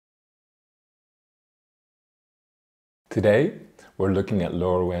Today, we're looking at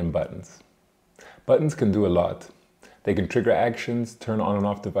LoRaWAN buttons. Buttons can do a lot. They can trigger actions, turn on and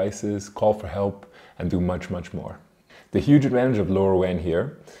off devices, call for help, and do much more. The huge advantage of LoRaWAN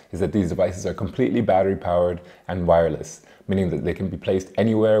here is that these devices are completely battery powered and wireless, meaning that they can be placed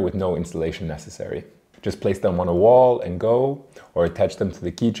anywhere with no installation necessary. Just place them on a wall and go, or attach them to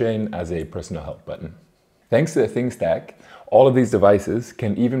the keychain as a personal help button. Thanks to the ThingStack, all of these devices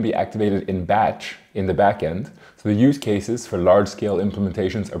can even be activated in batch in the back end, so the use cases for large-scale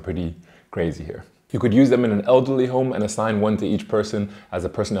implementations are pretty crazy here. You could use them in an elderly home and assign one to each person as a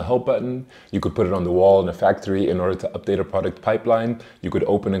personal help button. You could put it on the wall in a factory in order to update a product pipeline. You could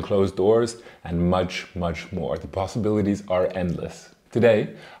open and close doors, and much more. The possibilities are endless.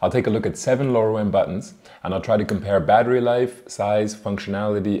 Today, I'll take a look at 7 LoRaWAN buttons, and I'll try to compare battery life, size,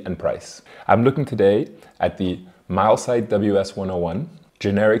 functionality, and price. I'm looking today at the MileSight WS101,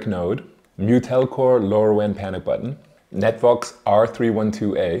 generic node, Mutelcore LoRaWAN panic button, Netvox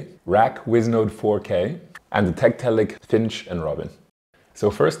R312A, Rack WizNode 4K, and the Tektelic Finch and Robin.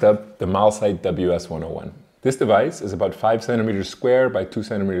 So first up, the MileSight WS101. This device is about 5 centimeters square by 2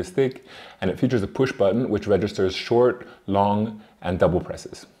 centimeters thick, and it features a push button which registers short, long, and double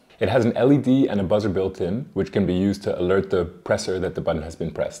presses. It has an LED and a buzzer built in, which can be used to alert the presser that the button has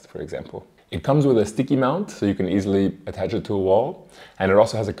been pressed, for example. It comes with a sticky mount, so you can easily attach it to a wall, and it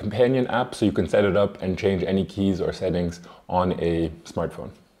also has a companion app, so you can set it up and change any keys or settings on a smartphone.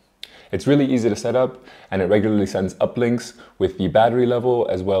 It's really easy to set up, and it regularly sends uplinks with the battery level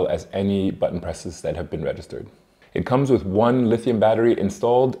as well as any button presses that have been registered. It comes with one lithium battery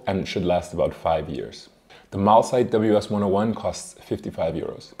installed, and it should last about 5 years. The MileSight WS101 costs 55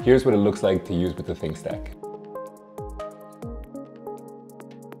 euros. Here's what it looks like to use with the ThingStack.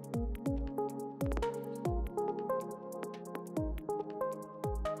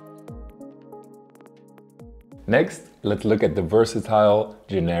 Next, let's look at the versatile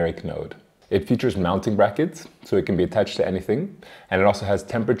generic node. It features mounting brackets, so it can be attached to anything, and it also has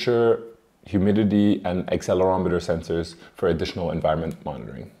temperature, humidity, and accelerometer sensors for additional environment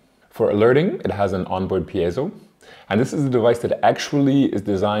monitoring. For alerting, it has an onboard piezo, and this is a device that actually is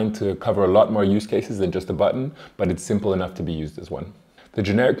designed to cover a lot more use cases than just a button, but it's simple enough to be used as one. The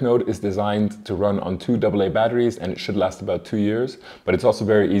generic node is designed to run on 2 AA batteries, and it should last about 2 years, but it's also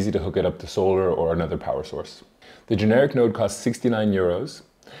very easy to hook it up to solar or another power source. The generic node costs 69 euros,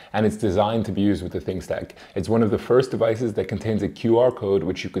 and it's designed to be used with the ThingStack. It's one of the first devices that contains a QR code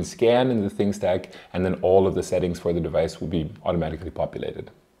which you can scan in the ThingStack, and then all of the settings for the device will be automatically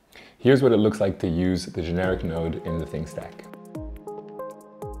populated. Here's what it looks like to use the generic node in the ThingStack.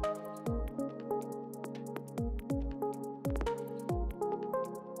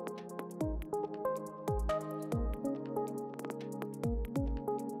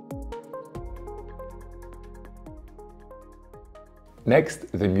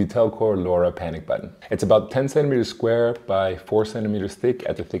 Next, the Mutelcore LoRa panic button. It's about 10 centimeters square by 4 centimeters thick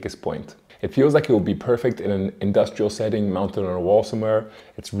at the thickest point. It feels like it will be perfect in an industrial setting mounted on a wall somewhere.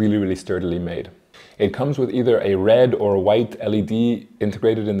 It's really sturdily made. It comes with either a red or a white LED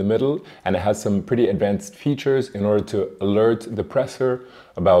integrated in the middle, and it has some pretty advanced features in order to alert the presser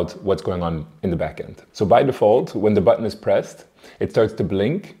about what's going on in the back end. So by default, when the button is pressed, it starts to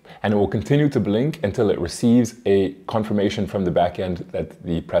blink, and it will continue to blink until it receives a confirmation from the back end that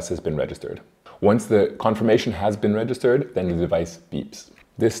the press has been registered. Once the confirmation has been registered, then the device beeps.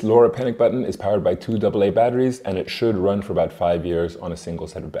 This LoRa panic button is powered by 2 AA batteries, and it should run for about 5 years on a single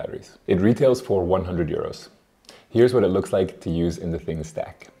set of batteries. It retails for 100 euros. Here's what it looks like to use in the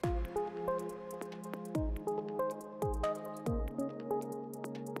ThingStack.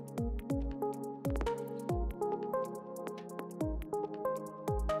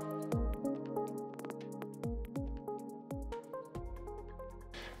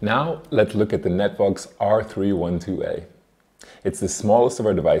 Now, let's look at the Netvox R312A. It's the smallest of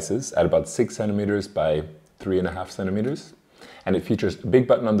our devices at about 6 centimeters by 3.5 centimeters, and it features a big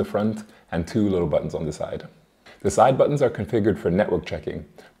button on the front and 2 little buttons on the side. The side buttons are configured for network checking.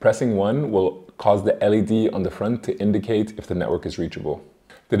 Pressing one will cause the LED on the front to indicate if the network is reachable.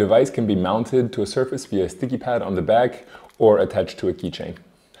 The device can be mounted to a surface via a sticky pad on the back or attached to a keychain.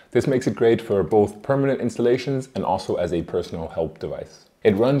 This makes it great for both permanent installations and also as a personal help device.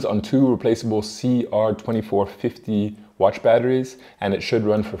 It runs on 2 replaceable CR2450 watch batteries, and it should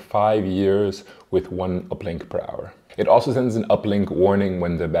run for 5 years with 1 uplink per hour. It also sends an uplink warning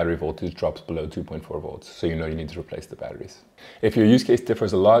when the battery voltage drops below 2.4 volts, so you know you need to replace the batteries. If your use case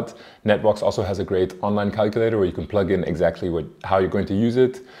differs a lot, Netvox also has a great online calculator where you can plug in exactly how you're going to use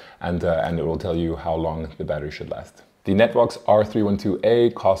it, and it will tell you how long the battery should last. The Netvox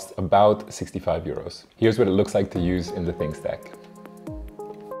R312A costs about 65 euros. Here's what it looks like to use in the ThingStack.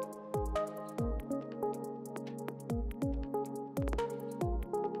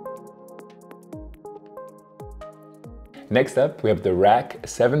 Next up, we have the RAK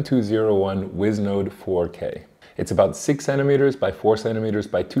 7201 WizNode 4K. It's about 6 centimeters by 4 centimeters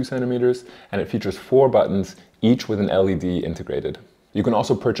by 2 centimeters, and it features 4 buttons, each with an LED integrated. You can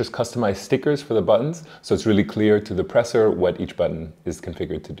also purchase customized stickers for the buttons, so it's really clear to the presser what each button is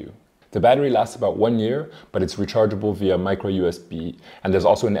configured to do. The battery lasts about 1 year, but it's rechargeable via micro USB, and there's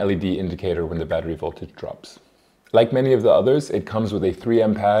also an LED indicator when the battery voltage drops. Like many of the others, it comes with a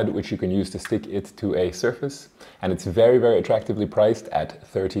 3M pad, which you can use to stick it to a surface, and it's very, very attractively priced at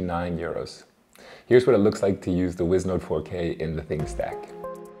 39 euros. Here's what it looks like to use the WizNode 4K in the ThingStack.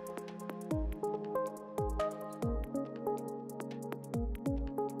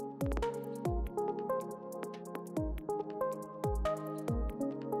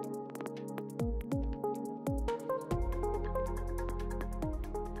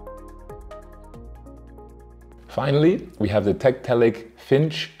 Finally, we have the Tektelic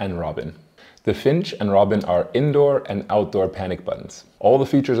Finch and Robin. The Finch and Robin are indoor and outdoor panic buttons. All the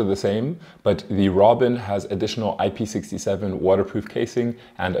features are the same, but the Robin has additional IP67 waterproof casing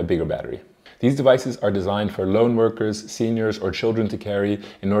and a bigger battery. These devices are designed for lone workers, seniors, or children to carry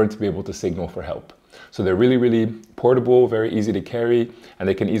in order to be able to signal for help. So they're really, really portable, very easy to carry, and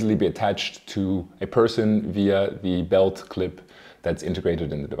they can easily be attached to a person via the belt clip that's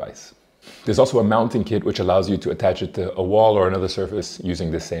integrated in the device. There's also a mounting kit which allows you to attach it to a wall or another surface using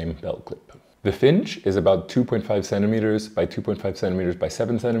the same belt clip. The Finch is about 2.5 centimeters by 2.5 centimeters by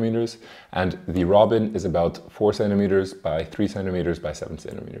 7 centimeters, and the Robin is about 4 centimeters by 3 centimeters by 7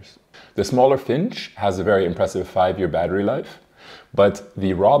 centimeters. The smaller Finch has a very impressive 5-year battery life, but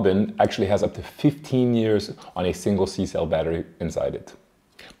the Robin actually has up to 15 years on a single C-cell battery inside it.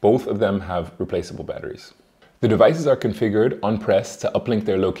 Both of them have replaceable batteries. The devices are configured on press to uplink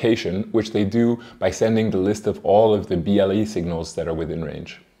their location, which they do by sending the list of all of the BLE signals that are within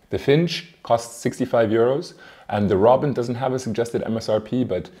range. The Finch costs 65 euros, and the Robin doesn't have a suggested MSRP,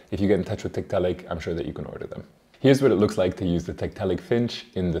 but if you get in touch with Tektelic, I'm sure that you can order them. Here's what it looks like to use the Tektelic Finch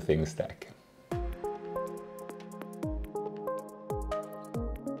in the ThingStack.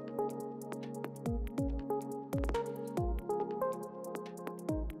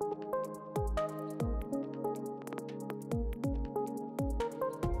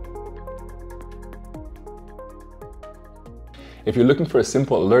 If you're looking for a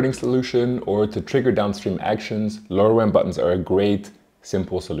simple alerting solution or to trigger downstream actions, LoRaWAN buttons are a great,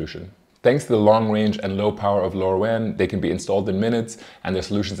 simple solution. Thanks to the long range and low power of LoRaWAN, they can be installed in minutes, and they're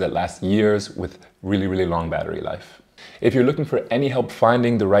solutions that last years with really, really long battery life. If you're looking for any help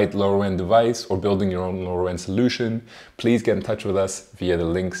finding the right LoRaWAN device or building your own LoRaWAN solution, please get in touch with us via the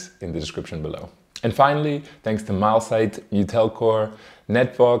links in the description below. And finally, thanks to Milesite, Utelcore,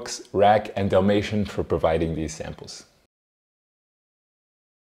 Netvox, RAK, and Dalmatian for providing these samples.